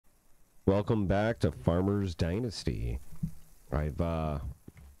Welcome back to Farmer's Dynasty. I've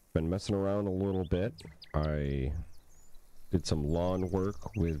been messing around a little bit. I did some lawn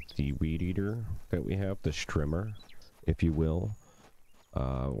work with the weed eater that we have, the trimmer, if you will.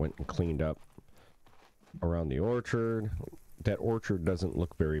 Went and cleaned up around the orchard. That orchard doesn't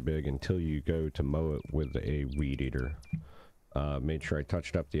look very big until you go to mow it with a weed eater. Made sure I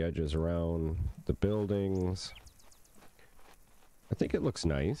touched up the edges around the buildings. I think it looks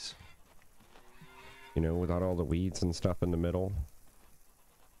nice. You know, without all the weeds and stuff in the middle.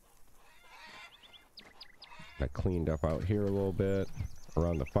 I cleaned up out here a little bit,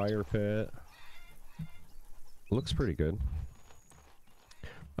 around the fire pit. Looks pretty good.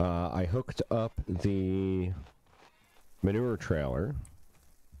 I hooked up the manure trailer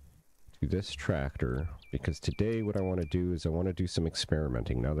to this tractor, because today what I want to do is I want to do some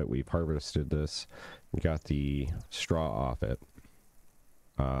experimenting now that we've harvested this and got the straw off it.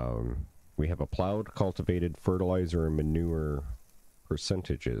 We have a plowed, cultivated, fertilizer, and manure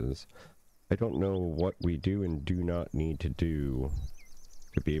percentages. I don't know what we do and do not need to do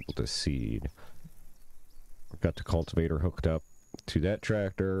to be able to seed. I've got the cultivator hooked up to that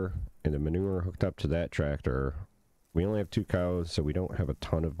tractor and the manure hooked up to that tractor. We only have 2 cows, so we don't have a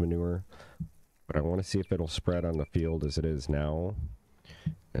ton of manure, but I want to see if it'll spread on the field as it is now.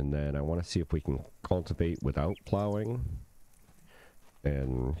 And then I want to see if we can cultivate without plowing.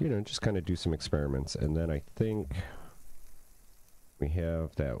 And, you know, just kind of do some experiments. And then I think we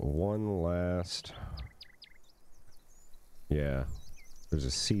have that one last... Yeah, there's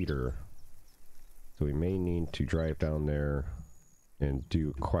a seeder. So we may need to drive down there and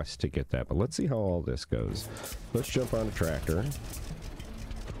do a quest to get that. But let's see how all this goes. Let's jump on a tractor.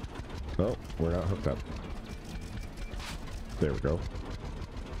 Oh, we're not hooked up. There we go.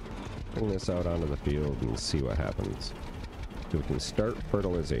 Bring this out onto the field and see what happens. So we can start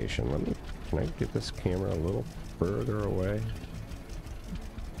fertilization. Can I get this camera a little further away?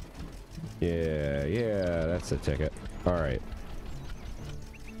 Yeah, that's the ticket. Alright.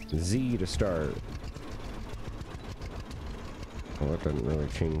 Z to start. Well, that doesn't really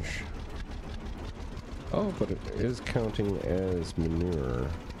change. Oh, but it is counting as manure.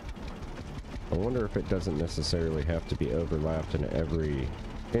 I wonder if it doesn't necessarily have to be overlapped in every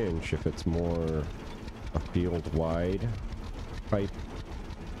inch, if it's more a field-wide type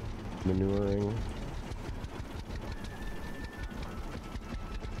manuring.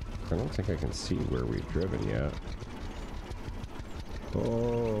 I don't think I can see where we've driven yet.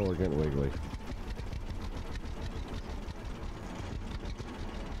 Oh, we're getting wiggly.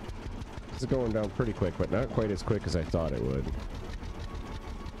 This is going down pretty quick, but not quite as quick as I thought it would.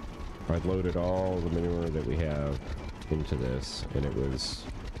 I loaded all the manure that we have into this, and it was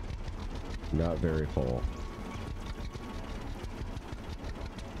not very full.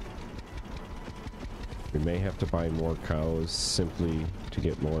 We may have to buy more cows simply to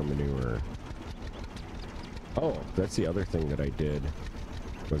get more manure. Oh, that's the other thing that I did,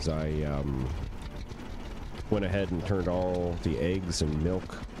 was I went ahead and turned all the eggs and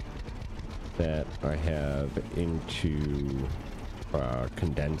milk that I have into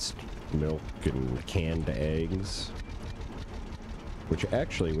condensed milk and canned eggs, which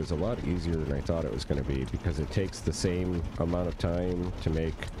actually was a lot easier than I thought it was going to be, because it takes the same amount of time to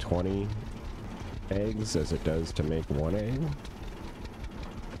make 20 eggs as it does to make 1 egg.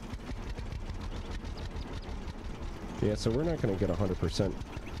 Yeah, so we're not going to get 100%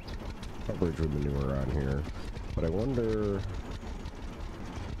 coverage with manure on here, but I wonder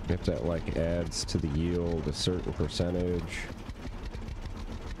if that like adds to the yield a certain percentage.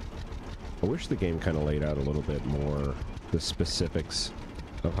 I wish the game kind of laid out a little bit more the specifics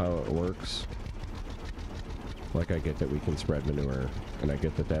of how it works. Like, I get that we can spread manure, and I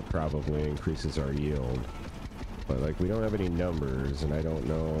get that that probably increases our yield. But, like, we don't have any numbers, and I don't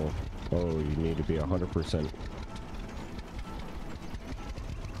know, oh, you need to be 100%.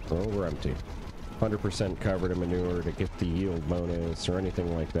 Oh, we're empty. 100% covered in manure to get the yield bonus, or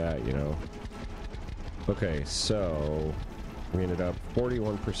anything like that, you know. Okay, so we ended up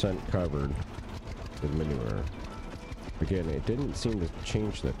 41% covered with manure. Again, it didn't seem to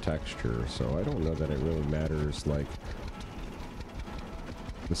change the texture, so I don't know that it really matters, like,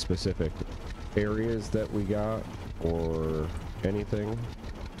 the specific areas that we got, or anything.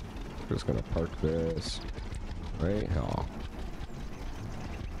 I'm just gonna park this right here.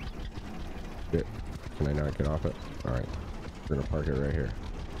 Can I not get off it? Alright. We're gonna park it right here.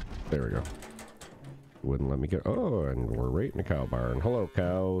 There we go. Wouldn't let me get... Oh, and we're right in the cow barn. Hello,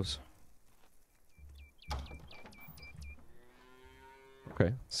 cows.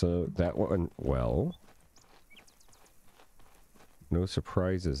 Okay, so that one... Well... No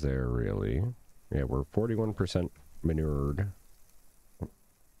surprises there, really. Yeah, we're 41% manured.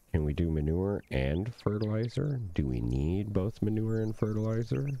 Can we do manure and fertilizer? Do we need both manure and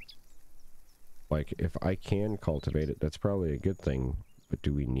fertilizer? Like, if I can cultivate it, that's probably a good thing. But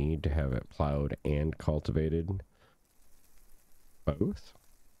do we need to have it plowed and cultivated? Both?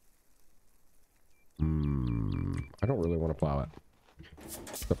 I don't really want to plow it.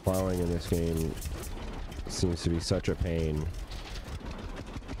 The plowing in this game seems to be such a pain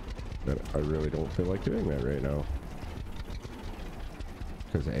that I really don't feel like doing that right now.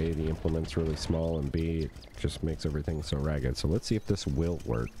 Because A, the implement's really small, and B, it just makes everything so ragged. So let's see if this will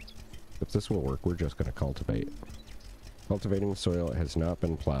work. If this will work, we're just going to cultivate. Cultivating soil has not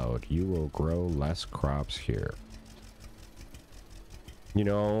been plowed. You will grow less crops here. You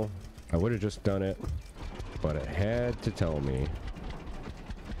know, I would have just done it, but it had to tell me.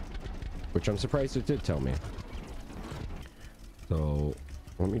 Which I'm surprised it did tell me. So,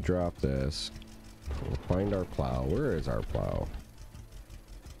 let me drop this. We'll find our plow. Where is our plow?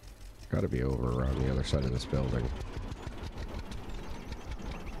 Gotta be over around the other side of this building.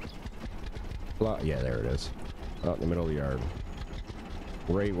 Plow, yeah, there it is. Out in the middle of the yard.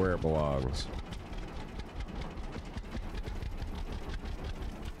 Right where it belongs.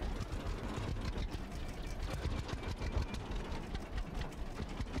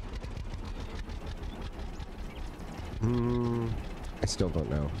 I still don't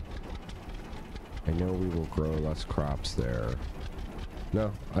know. I know we will grow less crops there.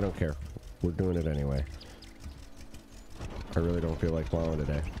 No, I don't care. We're doing it anyway. I really don't feel like plowing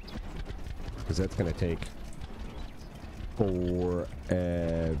today. Because that's going to take forever.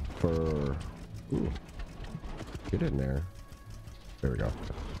 Ooh. Get in there. There we go.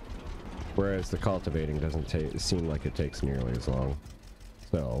 Whereas the cultivating doesn't seem like it takes nearly as long.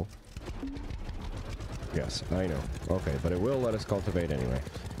 So, yes, I know. Okay, but it will let us cultivate anyway.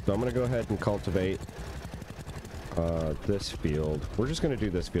 So I'm going to go ahead and cultivate this field. We're just going to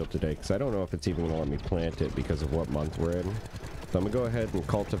do this field today because I don't know if it's even going to let me plant it because of what month we're in. So I'm going to go ahead and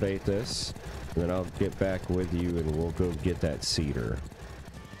cultivate this, and then I'll get back with you and we'll go get that cedar.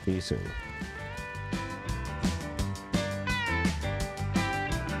 See you soon.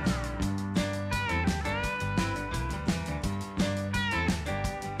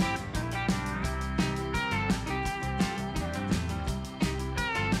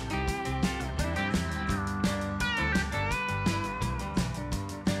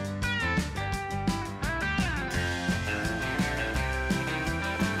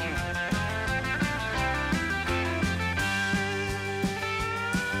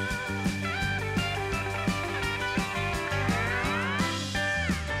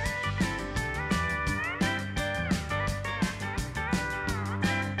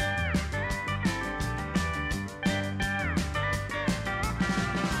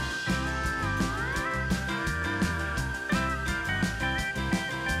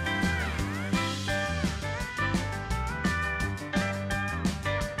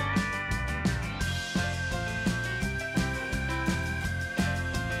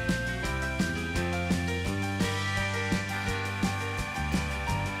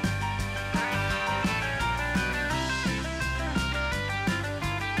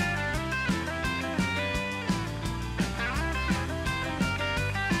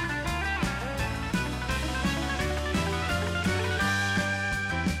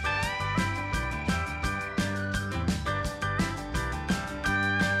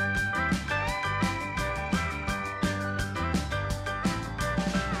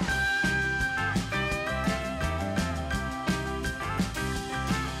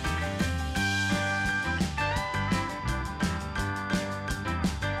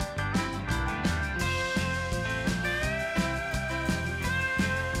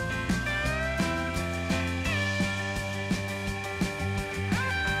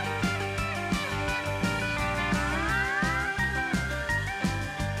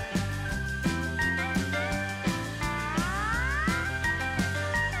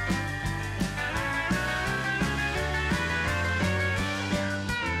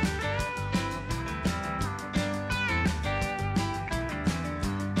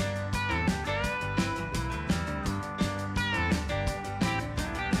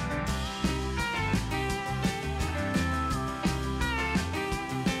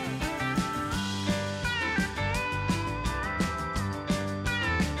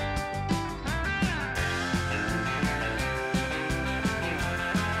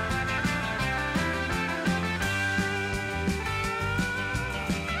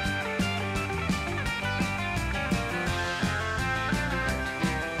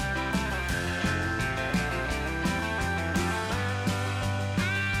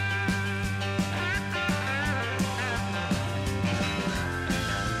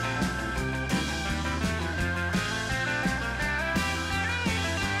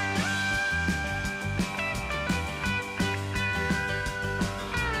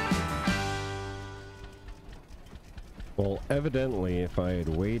 Well, evidently, if I had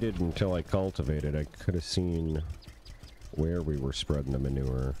waited until I cultivated, I could have seen where we were spreading the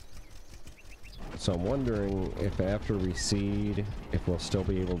manure. So I'm wondering if after we seed, if we'll still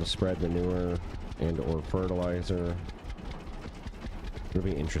be able to spread manure and or fertilizer. It'll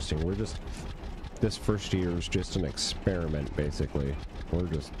be interesting. This first year is just an experiment, basically. We're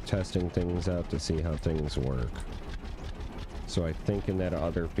just testing things out to see how things work. So I think in that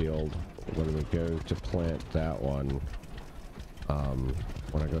other field, when we go to plant that one,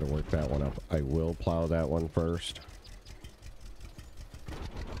 when I go to work that one up, I will plow that one first.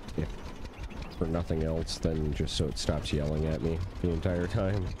 If for nothing else, then just so it stops yelling at me the entire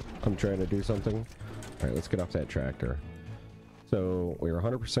time I'm trying to do something. Alright, let's get off that tractor. So, we were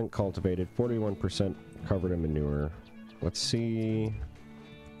 100% cultivated, 41% covered in manure. Let's see...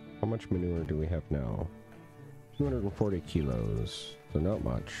 how much manure do we have now? 240 kilos, so not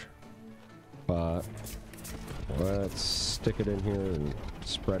much. But let's stick it in here and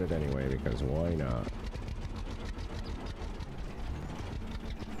spread it anyway, because why not?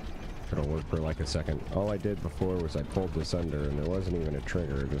 It'll work for like a second. All I did before was I pulled this under, and there wasn't even a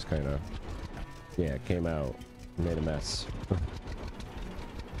trigger. It just kind of... yeah, it came out. Made a mess.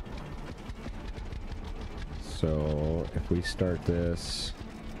 So, if we start this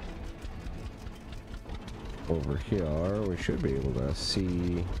over here, we should be able to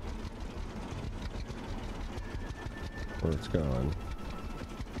see where it's going.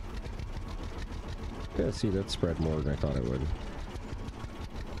 Yeah, see, that spread more than I thought it would.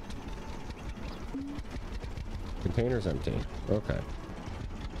 Container's empty. Okay.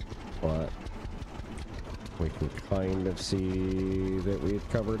 But we can kind of see that we've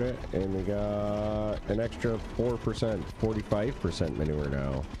covered it, and we got an extra 4%, 45% manure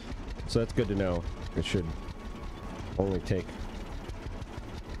now. So that's good to know. It should only take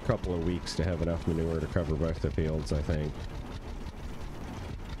a couple of weeks to have enough manure to cover both the fields, I think.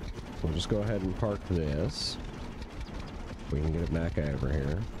 We'll just go ahead and park this. We can get it back over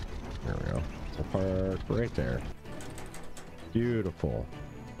here. There we go. We'll park right there. Beautiful.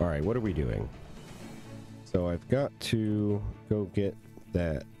 Alright, what are we doing? So I've got to go get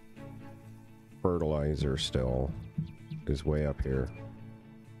that fertilizer still. Is way up here.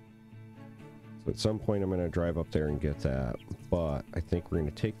 So at some point I'm going to drive up there and get that. But I think we're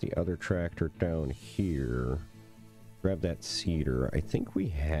going to take the other tractor down here. Grab that seeder. I think we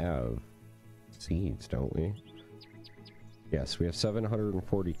have seeds, don't we? Yes, we have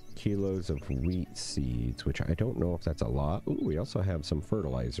 740 kilos of wheat seeds, which I don't know if that's a lot. Ooh, we also have some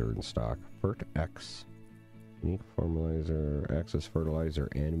fertilizer in stock. Fert X. Unique fertilizer, access fertilizer,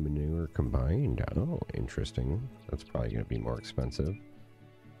 and manure combined. Oh, interesting. That's probably going to be more expensive.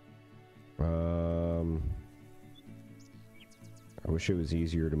 I wish it was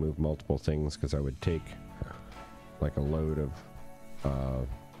easier to move multiple things, because I would take like a load of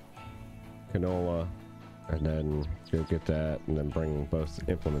canola and then go get that and then bring both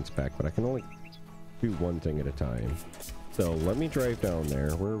implements back, but I can only do one thing at a time. So let me drive down there.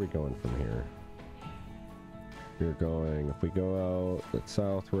 Where are we going from here? We're going, if we go out that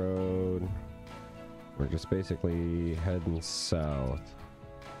south road, we're just basically heading south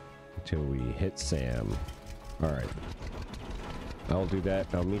until we hit Sam. Alright. I'll do that.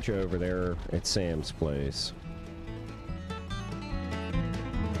 I'll meet you over there at Sam's place.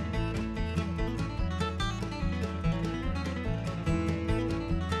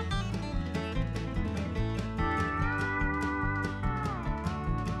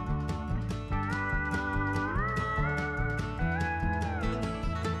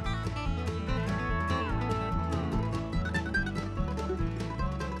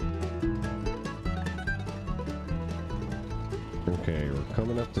 Okay, we're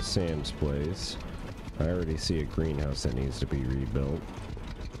coming up to Sam's place. I already see a greenhouse that needs to be rebuilt.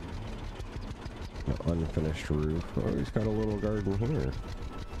 An unfinished roof. Oh, he's got a little garden here.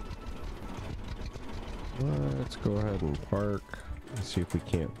 Let's go ahead and park. Let's see if we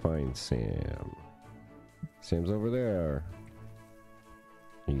can't find Sam. Sam's over there.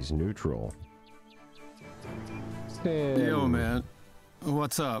 He's neutral. Sam. Yo, man.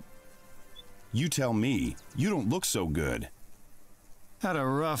 What's up? You tell me. You don't look so good. Had a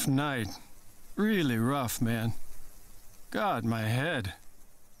rough night. Really rough, man. God, my head.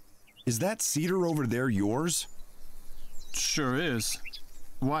 Is that cedar over there yours? Sure is.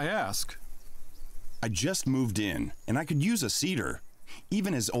 Why ask? I just moved in, and I could use a cedar,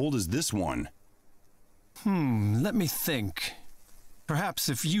 even as old as this one. Let me think. Perhaps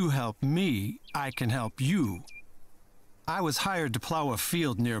if you help me, I can help you. I was hired to plow a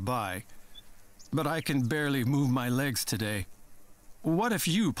field nearby, but I can barely move my legs today. What if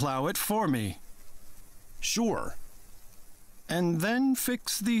you plow it for me? Sure. And then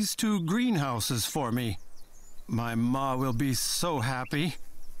fix these 2 greenhouses for me. My ma will be so happy.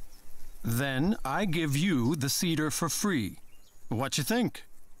 Then I give you the cedar for free. What you think?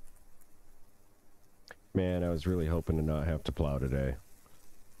 Man, I was really hoping to not have to plow today.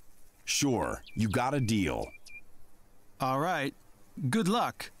 Sure, you got a deal. All right. Good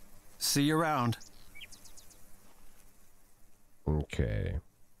luck. See you around. Okay.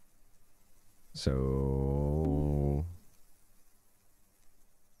 So...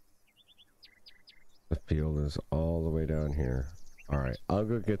 the field is all the way down here. Alright, I'll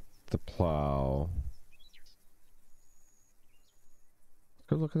go get the plow. Let's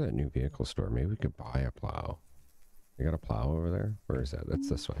go look at that new vehicle store. Maybe we could buy a plow. You got a plow over there? Where is that? That's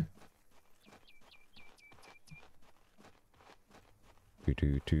this way.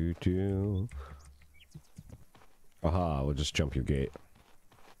 Do. Aha, we'll just jump your gate.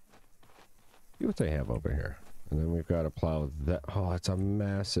 See what they have over here. And then we've got to plow that. Oh, it's a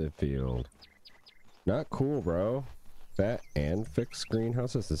massive field. Not cool, bro. That and fix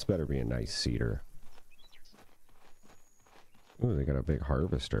greenhouses. This better be a nice cedar. Ooh, they got a big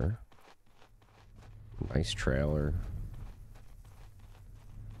harvester. Nice trailer.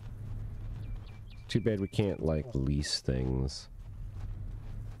 Too bad we can't, like, lease things.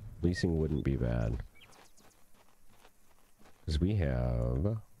 Leasing wouldn't be bad. Because we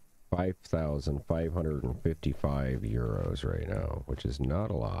have 5,555 euros right now, which is not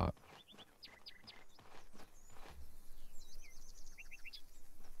a lot.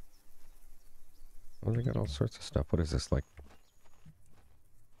 Oh, they got all sorts of stuff. What is this, like?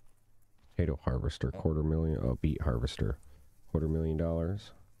 Potato harvester, $250,000. Oh, beet harvester, $250,000.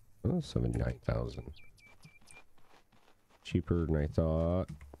 Oh, 79,000. Cheaper than I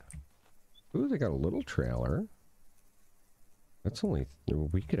thought. Ooh, they got a little trailer. That's only...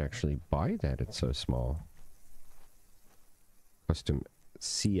 we could actually buy that. It's so small. Custom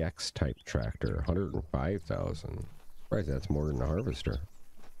CX type tractor, 105,000. Right, that's more than a harvester.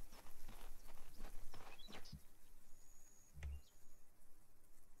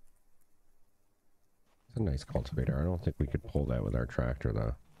 It's a nice cultivator. I don't think we could pull that with our tractor,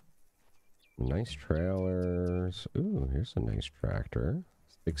 though. Nice trailers. Ooh, here's a nice tractor.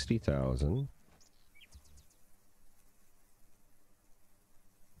 60,000.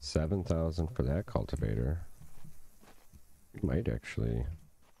 7,000 for that cultivator. We might actually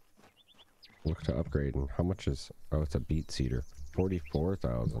look to upgrade. And how much is... oh, it's a beet seeder.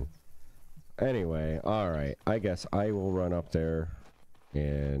 44,000. Anyway, alright. I guess I will run up there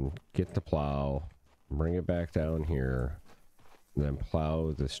and get the plow. Bring it back down here. And then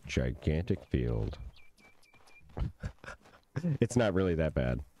plow this gigantic field. It's not really that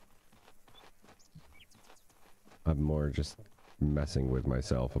bad. I'm more just messing with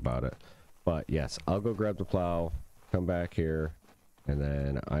myself about it. But yes, I'll go grab the plow, come back here, and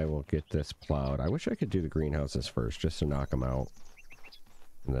then I will get this plowed. I wish I could do the greenhouses first, just to knock them out.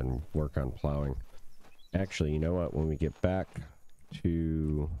 And then work on plowing. Actually, you know what? When we get back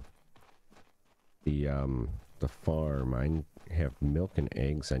to the farm, I have milk and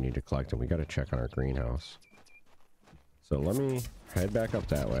eggs I need to collect, and we got to check on our greenhouse. So let me head back up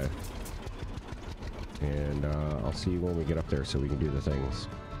that way. And I'll see you when we get up there so we can do the things.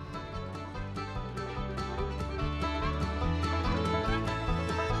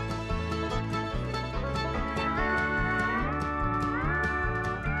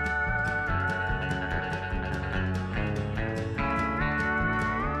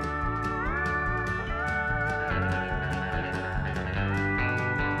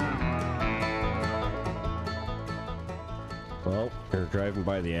 Well, we're driving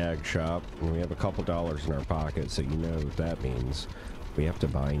by the ag shop, and we have a couple dollars in our pocket, so you know what that means. We have to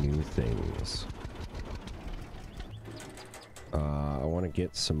buy new things. I want to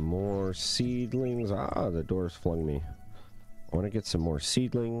get some more seedlings. Ah, the door's flung me. I want to get some more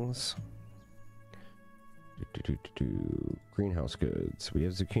seedlings. Greenhouse goods. We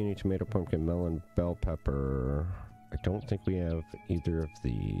have zucchini, tomato, pumpkin, melon, bell pepper. I don't think we have either of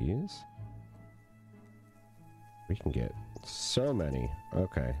these. We can get so many.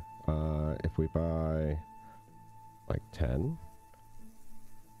 Okay. If we buy like 10.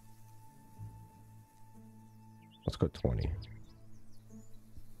 Let's go 20.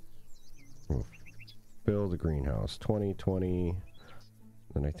 We'll fill the greenhouse. 20, 20.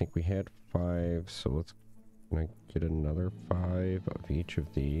 Then I think we had 5, so let's... can I get another 5 of each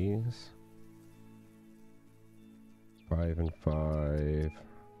of these? 5 and 5.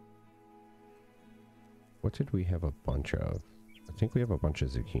 What did we have a bunch of? I think we have a bunch of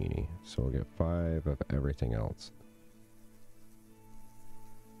zucchini, so we'll get 5 of everything else.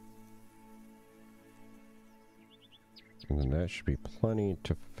 And then that should be plenty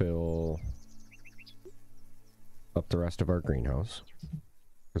to fill up the rest of our greenhouse.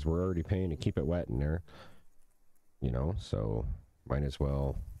 Because we're already paying to keep it wet in there. You know, so might as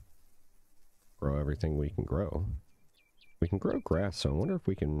well grow everything we can grow. We can grow grass, so I wonder if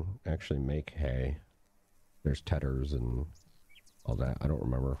we can actually make hay. There's tedders and all that. I don't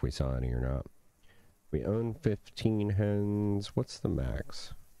remember if we saw any or not. We own 15 hens. What's the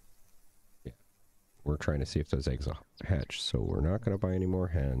max? Yeah. We're trying to see if those eggs will hatch, so we're not going to buy any more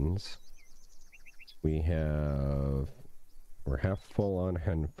hens. We're half full on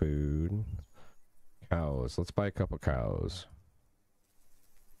hen food. Cows. Let's buy a couple cows.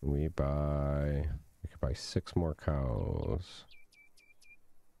 We could buy 6 more cows.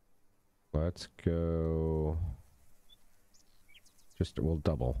 Let's go. We'll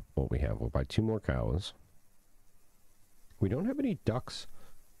double what we have. We'll buy 2 more cows. We don't have any ducks.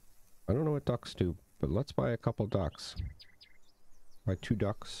 I don't know what ducks do, but let's buy a couple ducks. Buy 2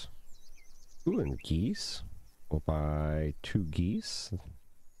 ducks. Ooh, and geese. We'll buy 2 geese.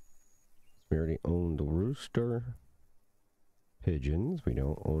 We already own the rooster. Pigeons. We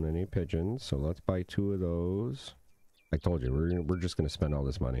don't own any pigeons, so let's buy 2 of those. I told you, we're just going to spend all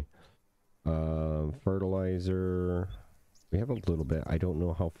this money. Fertilizer. We have a little bit. I don't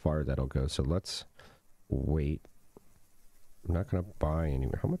know how far that'll go, so let's wait. I'm not going to buy any.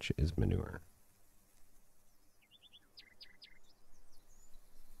 How much is manure?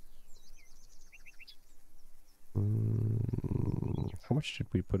 How much did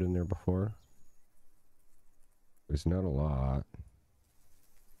we put in there before? There's not a lot.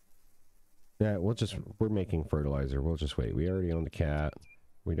 Yeah, we're making fertilizer. We'll just wait. We already own the cat.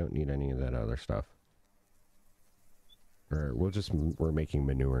 We don't need any of that other stuff. Or we're making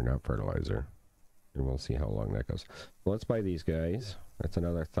manure, not fertilizer. And we'll see how long that goes. Well, let's buy these guys. That's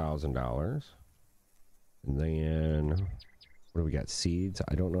another $1,000. And then, what do we got? Seeds.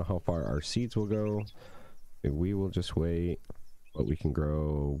 I don't know how far our seeds will go. We will just wait. But we can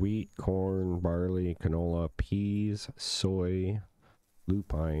grow wheat, corn, barley, canola, peas, soy,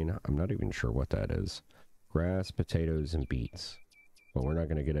 lupine. I'm not even sure what that is. Grass, potatoes, and beets. But we're not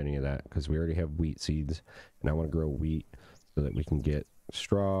going to get any of that because we already have wheat seeds. And I want to grow wheat so that we can get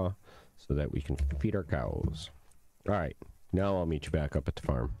straw so that we can feed our cows. Alright, now I'll meet you back up at the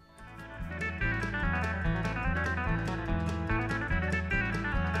farm.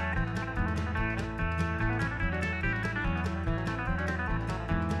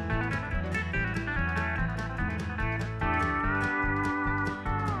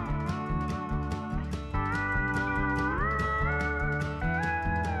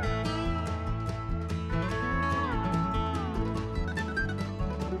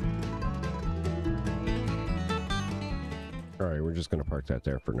 Alright, we're just going to park that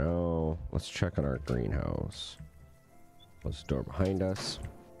there for now. Let's check on our greenhouse. Close the door behind us.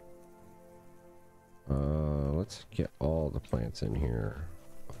 Let's get all the plants in here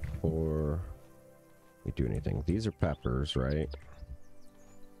before we do anything. These are peppers, right?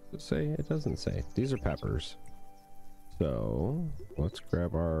 Does it say? It doesn't say. These are peppers. So, let's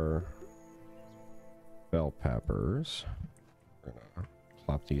grab our bell peppers. We're gonna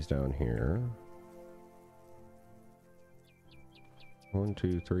plop these down here. 1,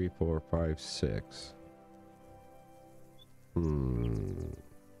 2, 3, 4, 5, 6. I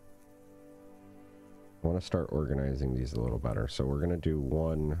want to start organizing these a little better. So we're going to do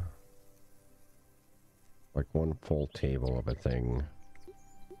one full table of a thing.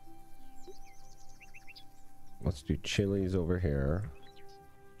 Let's do chilies over here.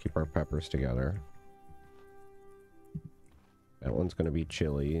 Keep our peppers together. That one's going to be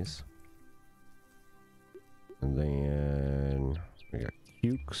chilies. And then we got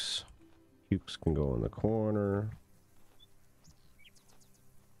cukes. Cukes can go in the corner.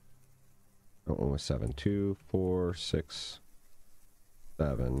 That one was 7. 2, 4, 6,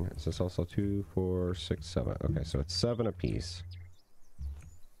 7. Is this also 2, 4, 6, 7? Okay, so it's 7 apiece.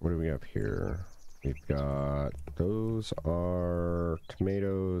 What do we have here? We've got, those are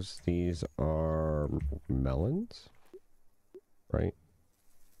tomatoes. These are melons, right?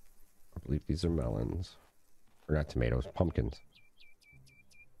 I believe these are melons. Or not tomatoes, pumpkins.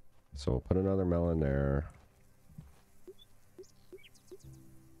 So we'll put another melon there.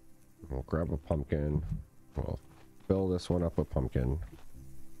 We'll grab a pumpkin. We'll fill this one up with pumpkin.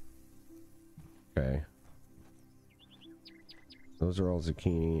 Okay. Those are all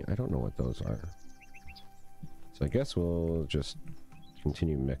zucchini. I don't know what those are. So I guess we'll just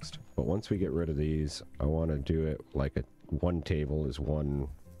continue mixed. But once we get rid of these, I want to do it like one table is one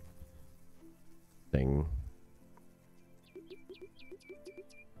thing.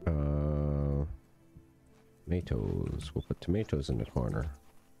 Tomatoes. We'll put tomatoes in the corner.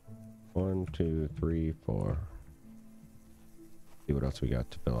 1, 2, 3, 4. See what else we got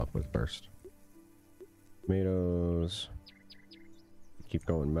to fill up with first. Tomatoes. Keep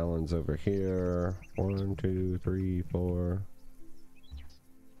going. Melons over here. 1, 2, 3, 4.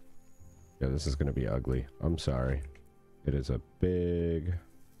 Yeah, this is gonna be ugly. I'm sorry. It is a big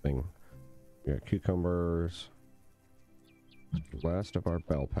thing. We got cucumbers. Last of our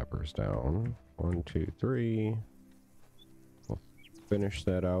bell peppers down. 1, 2, 3. We'll finish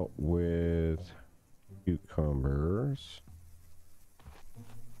that out with cucumbers.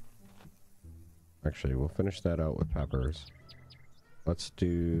 Actually, we'll finish that out with peppers. Let's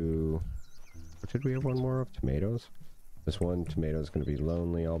do... What did we have one more of? Tomatoes? This one tomato is going to be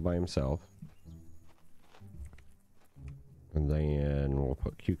lonely all by himself. And then we'll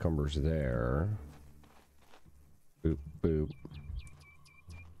put cucumbers there. Boop, boop.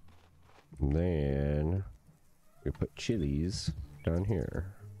 And then we put chilies down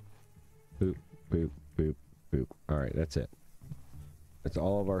here. Boop, boop, boop, boop. Alright, that's it. That's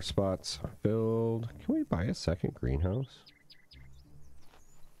all of our spots filled. Can we buy a second greenhouse?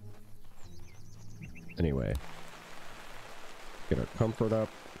 Anyway. Get our comfort up.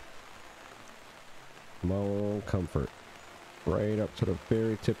 Come on, comfort. Right up to the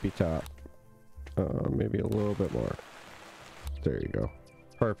very tippy top. Maybe a little bit more. There you go.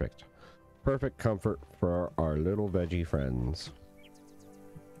 Perfect. Perfect comfort for our little veggie friends.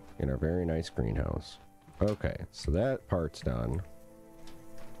 In our very nice greenhouse. Okay, so that part's done.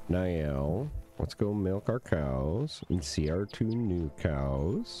 Now, let's go milk our cows and see our 2 new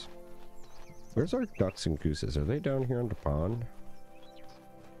cows. Where's our ducks and gooses? Are they down here on the pond?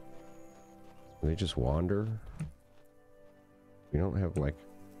 Do they just wander? We don't have, like,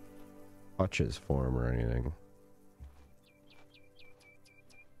 hutches for them or anything.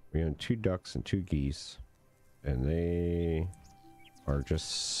 We own 2 ducks and 2 geese. And they are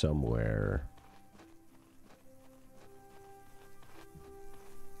just somewhere.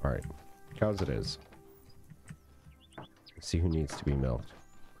 Alright. Cows it is. Let's see who needs to be milked.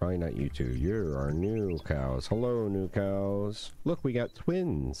 Probably not you two. You're our new cows. Hello, new cows. Look, we got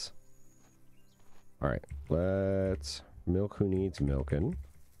twins. Alright. Let's milk who needs milking.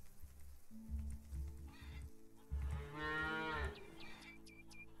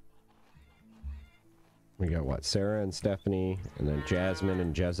 We got what? Sarah and Stephanie, and then Jasmine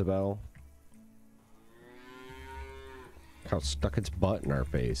and Jezebel. Cow stuck its butt in our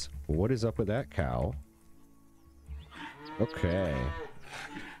face. What is up with that cow? Okay.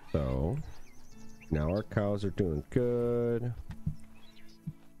 So, now our cows are doing good.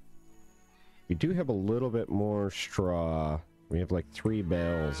 We do have a little bit more straw. We have like 3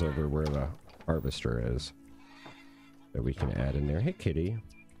 bales over where the harvester is that we can add in there. Hey, kitty.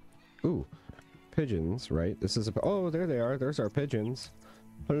 Ooh, pigeons, right? This is a... Oh, there they are. There's our pigeons.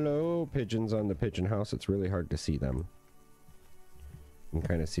 Hello, pigeons on the pigeon house. It's really hard to see them. You can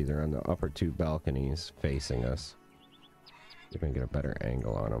kind of see they're on the upper 2 balconies facing us. You can get a better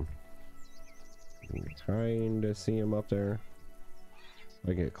angle on them. You can kind of see them up there. If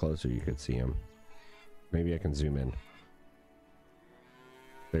I get closer, you could see them. Maybe I can zoom in.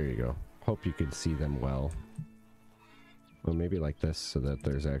 There you go. Hope you could see them well. Well, maybe like this so that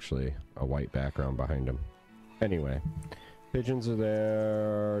there's actually a white background behind them. Anyway, pigeons are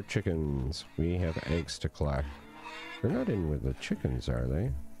there. Chickens. We have eggs to collect. They're not in with the chickens, are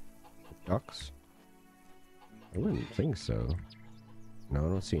they? Ducks? I wouldn't think so. No, I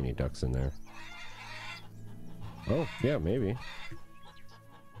don't see any ducks in there. Oh, yeah, maybe.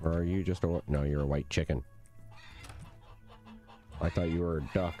 Or are you just a... No, you're a white chicken. I thought you were a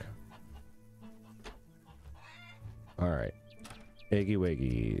duck. Alright. Eggy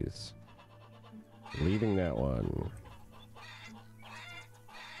wiggies. Leaving that one.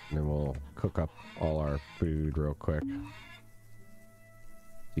 And then we'll cook up all our food real quick.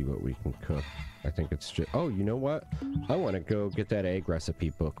 See what we can cook. I think it's just... Oh, you know what? I want to go get that egg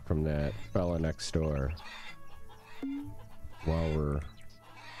recipe book from that fella next door. While we're...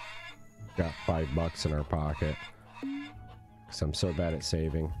 Got $5 in our pocket. Because I'm so bad at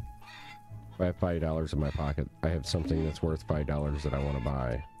saving. If I have $5 in my pocket, I have something that's worth $5 that I want to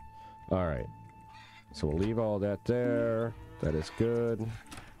buy. Alright. So we'll leave all that there. That is good.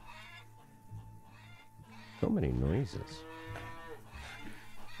 So many noises.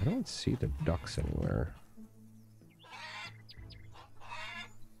 I don't see the ducks anywhere.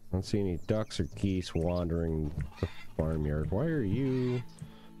 I don't see any ducks or geese wandering the farmyard. Why are you...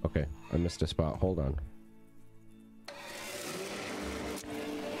 Okay, I missed a spot. Hold on.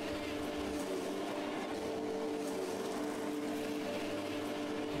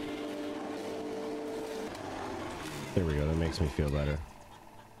 There we go, that makes me feel better.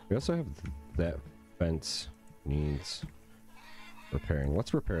 We also have that fence needs repairing.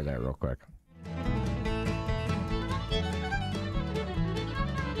 Let's repair that real quick.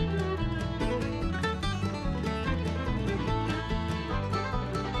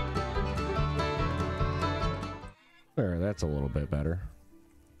 There, that's a little bit better.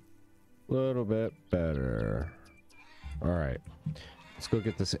 Little bit better. Alright. Let's go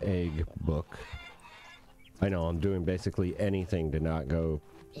get this egg book. I know, I'm doing basically anything to not go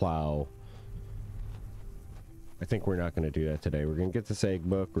plow. I think we're not going to do that today. We're going to get this egg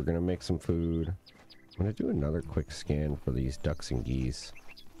book. We're going to make some food. I'm going to do another quick scan for these ducks and geese.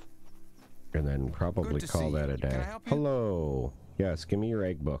 And then probably call that a day. Hello. Yes, give me your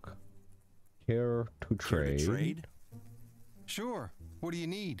egg book. Care to trade? Sure. What do you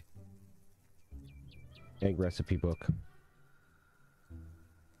need? Egg recipe book.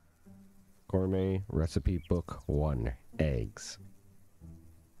 Gourmet recipe book 1. Eggs.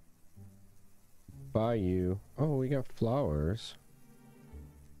 Buy you. Oh, we got flowers.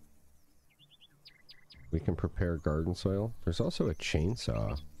 We can prepare garden soil. There's also a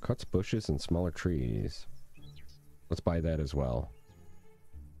chainsaw. Cuts bushes and smaller trees. Let's buy that as well.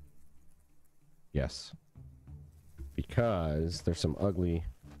 Yes. Because there's some ugly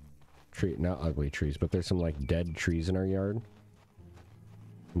tree, not ugly trees, but there's some like dead trees in our yard.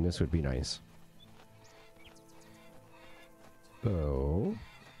 And this would be nice. So,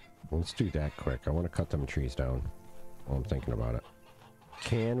 let's do that quick. I want to cut them trees down while I'm thinking about it.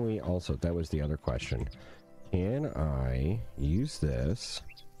 Can we also, that was the other question. Can I use this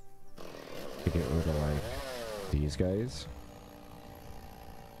to get rid of like these guys?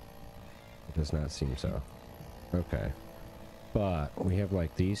 It does not seem so. Okay. But we have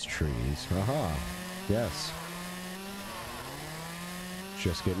like these trees. Aha! Yes.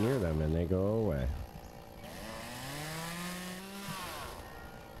 Just get near them and they go away.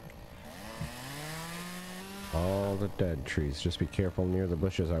 All the dead trees. Just be careful near the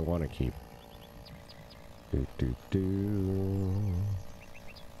bushes I want to keep. Do do do.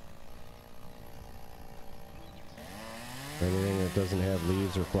 Anything that doesn't have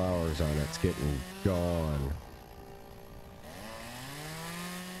leaves or flowers on it's getting gone.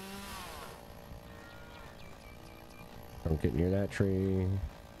 Don't get near that tree.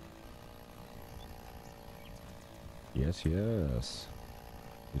 Yes, yes.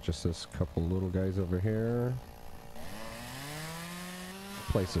 Just this couple little guys over here.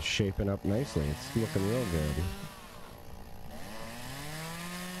 The place is shaping up nicely. It's looking real good.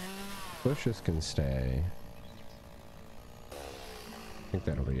 Bushes can stay. I think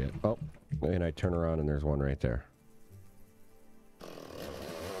that'll be it. Oh, and I turn around and there's one right there.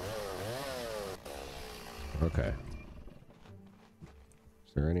 Okay.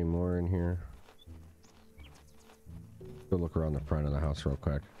 Is there any more in here? Go look around the front of the house real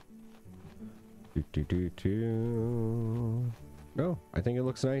quick. No, I think it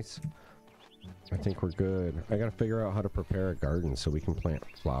looks nice. I think we're good. I gotta figure out how to prepare a garden so we can plant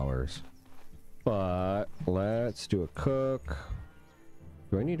flowers. But let's do a cook.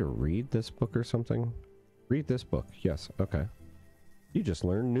 Do I need to read this book or something? Read this book. Yes, okay. You just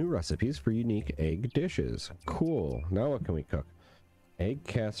learned new recipes for unique egg dishes. Cool. Now what can we cook? Egg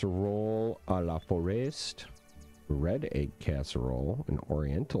casserole a la forest. Red egg casserole, an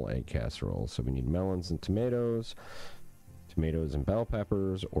oriental egg casserole. So we need melons and tomatoes and bell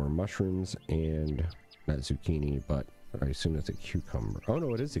peppers, or mushrooms and not zucchini, but I assume it's a cucumber. Oh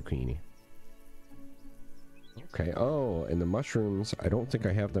no, it is zucchini. Okay, oh, and the mushrooms, I don't think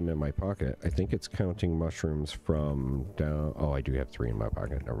I have them in my pocket. I think it's counting mushrooms from down. Oh, I do have 3 in my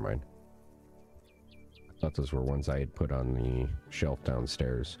pocket. Never mind. I thought those were ones I had put on the shelf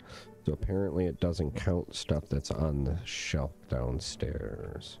downstairs. So apparently it doesn't count stuff that's on the shelf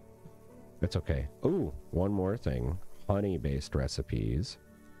downstairs. That's okay. Oh, one more thing. Honey-based recipes.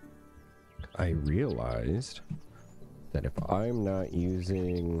 I realized that if I'm not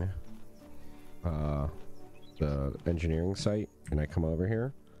using the engineering site and I come over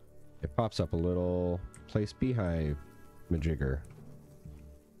here, it pops up a little place beehive majigger.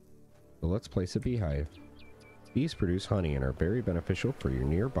 So let's place a beehive. Bees produce honey and are very beneficial for your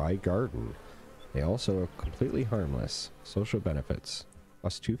nearby garden. They also are completely harmless. Social benefits.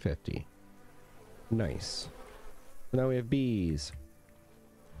 Plus 250. Nice. So now we have bees.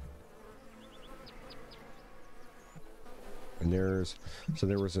 And so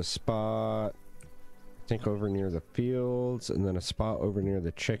there was a spot, I think over near the fields, and then a spot over near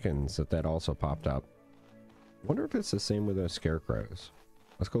the chickens that also popped up. I wonder if it's the same with the scarecrows.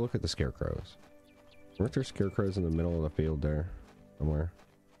 Let's go look at the scarecrows. Weren't there scarecrows in the middle of the field there somewhere?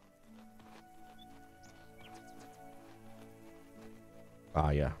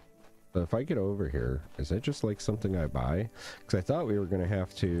 Ah, yeah. So if I get over here, is that just like something I buy? Because I thought we were going to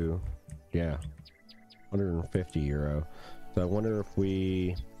have to, yeah, 150 euro. So I wonder if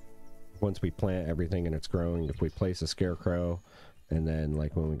we, once we plant everything and it's growing, if we place a scarecrow, and then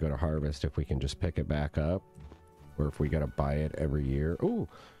like when we go to harvest, if we can just pick it back up, or if we got to buy it every year. Ooh,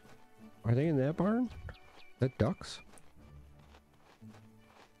 are they in that barn? That ducks?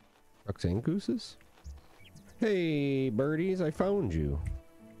 Ducks and gooses? Hey, birdies, I found you.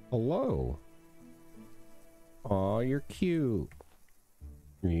 Hello. Aw, you're cute.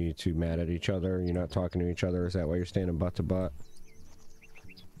 Are you two mad at each other? You're not talking to each other? Is that why you're standing butt to butt?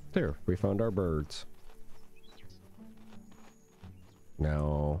 There, we found our birds.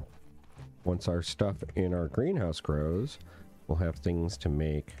 Now, once our stuff in our greenhouse grows, we'll have things to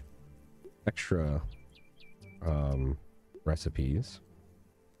make extra recipes.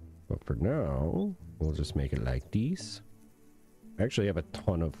 But for now, we'll just make it like this. I actually have a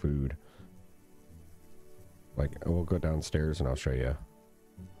ton of food. Like, we'll go downstairs and I'll show you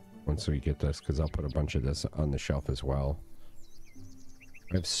once we get this, because I'll put a bunch of this on the shelf as well.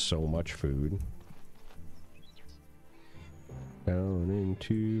 I have so much food. Down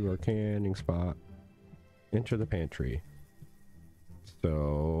into our canning spot. Into the pantry.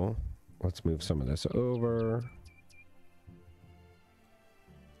 So, let's move some of this over.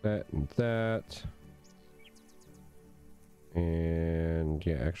 That and that. And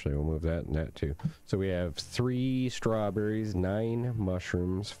yeah, actually we'll move that and that too. So we have 3 strawberries, 9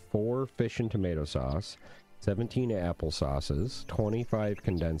 mushrooms, 4 fish and tomato sauce, 17 apple sauces, 25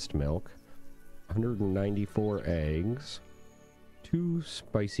 condensed milk, 194 eggs, 2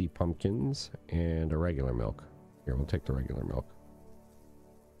 spicy pumpkins, and a regular milk. Here, we'll take the regular milk.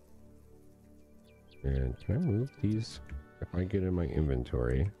 And can I move these? If I get in my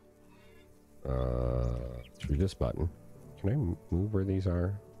inventory, through this button. Can I move where these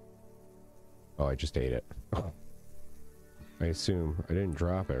are? Oh, I just ate it. Oh. I assume. I didn't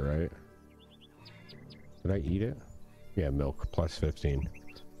drop it, right? Did I eat it? Yeah, milk, plus 15.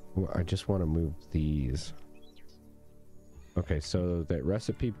 Well, I just want to move these. Okay, so that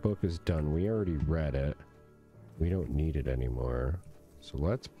recipe book is done. We already read it. We don't need it anymore. So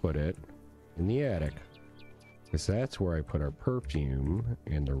let's put it in the attic. Because that's where I put our perfume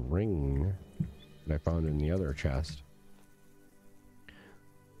and the ring that I found in the other chest.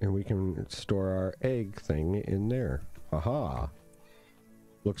 And we can store our egg thing in there. Haha.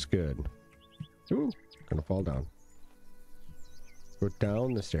 Looks good. Ooh, gonna fall down. Go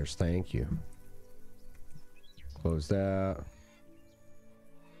down the stairs. Thank you. Close that.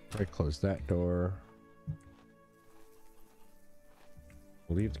 I close that door.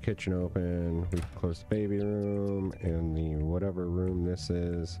 We'll leave the kitchen open. We can close the baby room and the whatever room this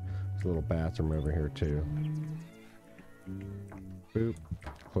is. There's a little bathroom over here too. Boop.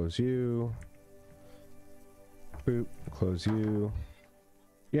 Close you. Boop. Close you.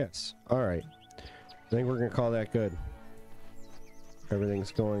 Yes. Alright. I think we're gonna call that good.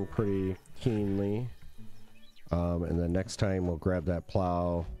 Everything's going pretty keenly. And then next time we'll grab that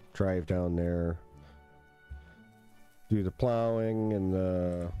plow, drive down there, do the plowing and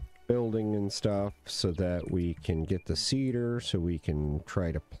the building and stuff so that we can get the seeder so we can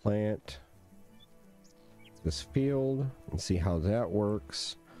try to plant this field and see how that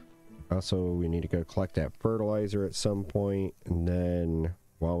works. Also, we need to go collect that fertilizer at some point, and then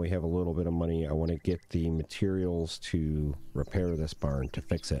while we have a little bit of money, I want to get the materials to repair this barn to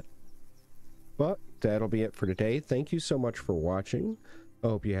fix it. But that'll be it for today. Thank you so much for watching. I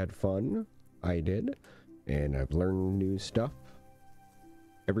hope you had fun. I did. And I've learned new stuff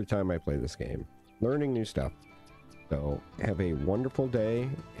every time I play this game. Learning new stuff. So have a wonderful day,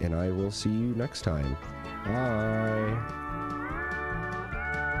 and I will see you next time. Bye.